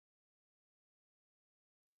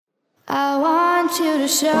I want you to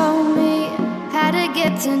show me how to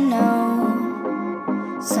get to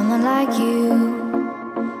know someone like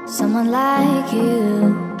you, someone like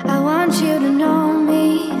you. I want you to know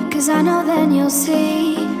me, 'cause I know then you'll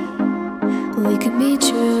see we could be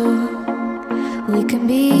true, we can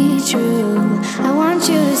be true. I want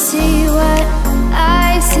you to see what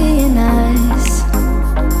I see in us,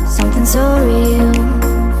 something so real,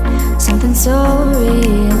 something so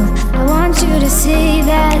real. I want you to see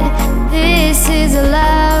that this is a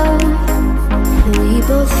love that we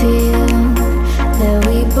both feel, that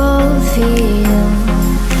we both feel.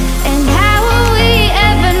 And how will we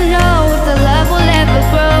ever know if the love will ever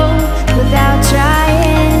grow without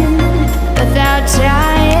trying, without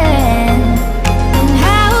trying? And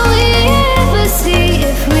how will we ever see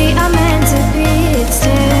if we are meant to be? It's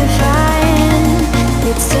terrifying,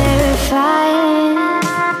 it's terrifying.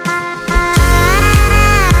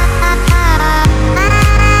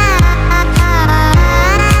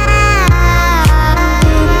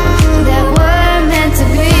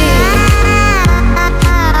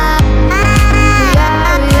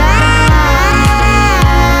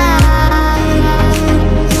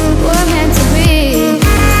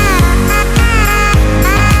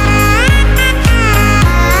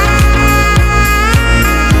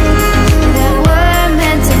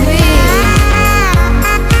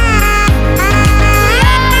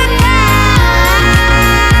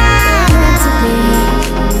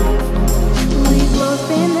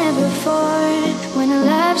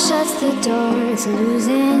 It's a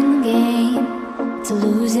losing game, it's a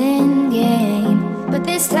losing game. But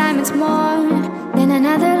this time it's more than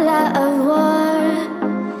another lot of war.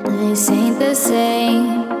 This ain't the same,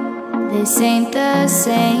 this ain't the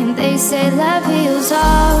same. They say love heals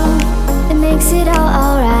all, it makes it all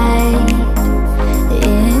alright.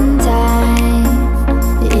 In time,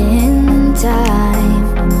 in time.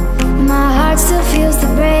 My heart still feels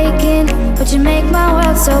the breaking, but you make my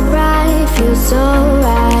world so bright. Feels so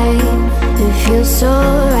right, it feels so